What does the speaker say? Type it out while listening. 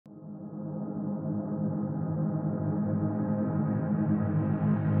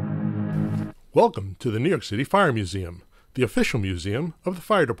Welcome to the New York City Fire Museum, the official museum of the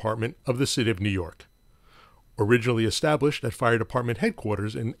Fire Department of the City of New York. Originally established at Fire Department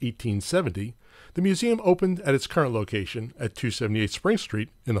headquarters in 1870, the museum opened at its current location at 278 Spring Street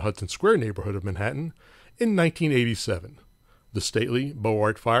in the Hudson Square neighborhood of Manhattan in 1987. The stately Beaux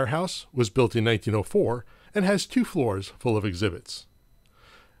Arts Firehouse was built in 1904 and has 2 floors full of exhibits.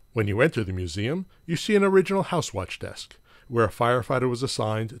 When you enter the museum, you see an original house watch desk, where a firefighter was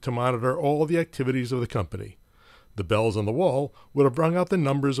assigned to monitor all the activities of the company. The bells on the wall would have rung out the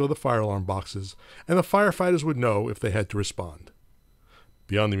numbers of the fire alarm boxes, and the firefighters would know if they had to respond.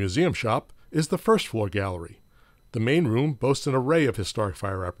 Beyond the museum shop is the first floor gallery. The main room boasts an array of historic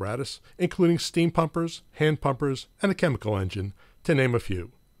fire apparatus, including steam pumpers, hand pumpers, and a chemical engine, to name a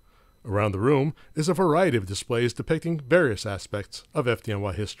few. Around the room is a variety of displays depicting various aspects of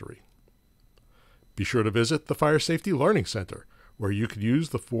FDNY history. Be sure to visit the Fire Safety Learning Center, where you could use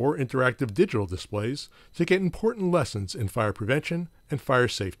the 4 interactive digital displays to get important lessons in fire prevention and fire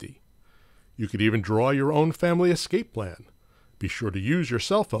safety. You could even draw your own family escape plan. Be sure to use your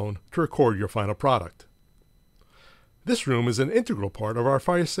cell phone to record your final product. This room is an integral part of our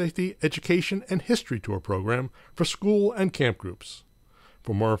Fire Safety Education and History Tour program for school and camp groups.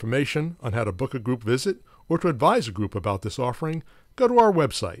 For more information on how to book a group visit or to advise a group about this offering, go to our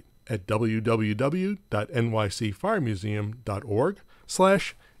website at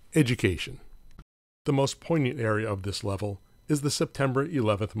www.nycfiremuseum.org/education. The most poignant area of this level is the September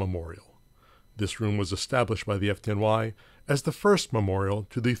 11th Memorial. This room was established by the FDNY as the first memorial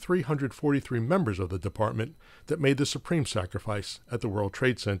to the 343 members of the department that made the supreme sacrifice at the World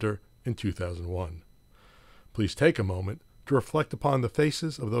Trade Center in 2001. Please take a moment to reflect upon the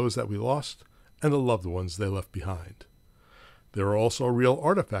faces of those that we lost and the loved ones they left behind. There are also real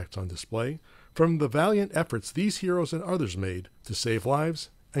artifacts on display from the valiant efforts these heroes and others made to save lives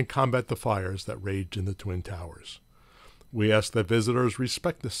and combat the fires that raged in the Twin Towers. We ask that visitors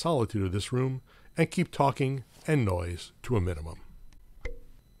respect the solitude of this room and keep talking and noise to a minimum.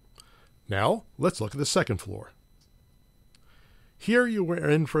 Now, let's look at the second floor. Here you were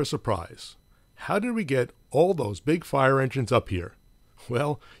in for a surprise. How did we get all those big fire engines up here?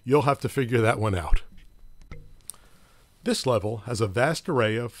 Well, you'll have to figure that one out. This level has a vast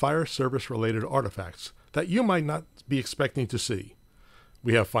array of fire service-related artifacts that you might not be expecting to see.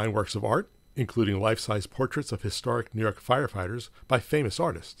 We have fine works of art, including life-size portraits of historic New York firefighters by famous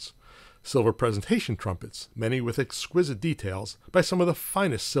artists, silver presentation trumpets, many with exquisite details by some of the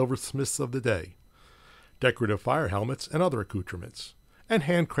finest silversmiths of the day, decorative fire helmets and other accoutrements, and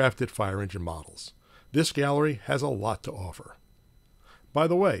handcrafted fire engine models. This gallery has a lot to offer. By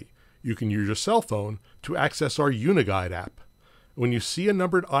the way, you can use your cell phone to access our Uniguide app. When you see a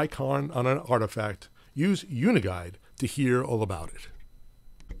numbered icon on an artifact, use Uniguide to hear all about it.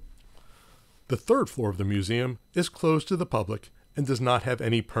 The third floor of the museum is closed to the public and does not have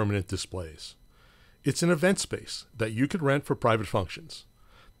any permanent displays. It's an event space that you could rent for private functions.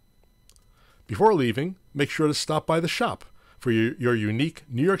 Before leaving, make sure to stop by the shop for your unique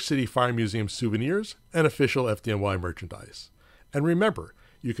New York City Fire Museum souvenirs and official FDNY merchandise. And remember,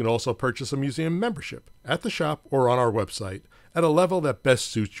 you can also purchase a museum membership at the shop or on our website at a level that best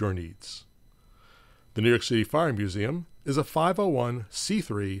suits your needs. The New York City Fire Museum is a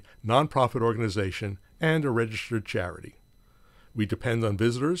 501c3 nonprofit organization and a registered charity. We depend on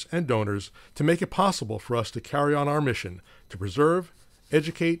visitors and donors to make it possible for us to carry on our mission to preserve,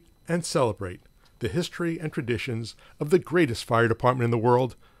 educate, and celebrate the history and traditions of the greatest fire department in the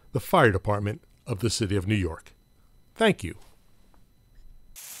world, the Fire Department of the City of New York. Thank you.